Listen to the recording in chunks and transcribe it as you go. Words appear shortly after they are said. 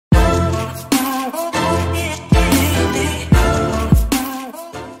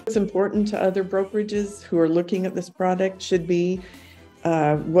important to other brokerages who are looking at this product should be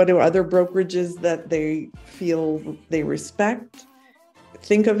what do other brokerages that they feel they respect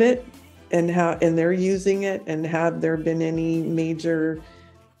think of it, and how they're using it, and have there been any major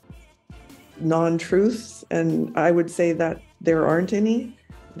non-truths? And I would say that there aren't any.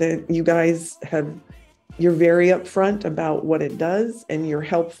 That you guys you're very upfront about what it does, and you're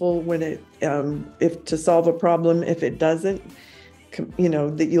helpful when it if to solve a problem. If it doesn't,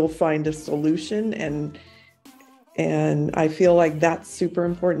 that you'll find a solution, and I feel like that's super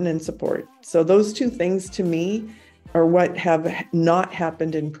important in support. So those two things to me are what have not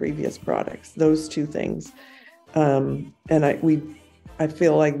happened in previous products. Those two things, and I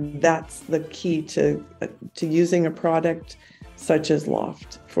feel like that's the key to using a product such as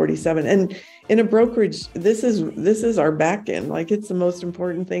LOFT47. And in a brokerage, this is our back end. Like, it's the most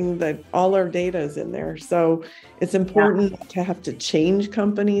important thing, that all our data is in there. So it's important to have to change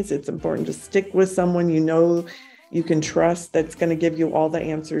companies. It's important to stick with someone you can trust, that's going to give you all the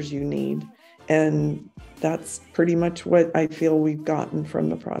answers you need. And that's pretty much what I feel we've gotten from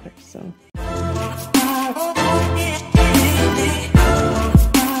the product. So.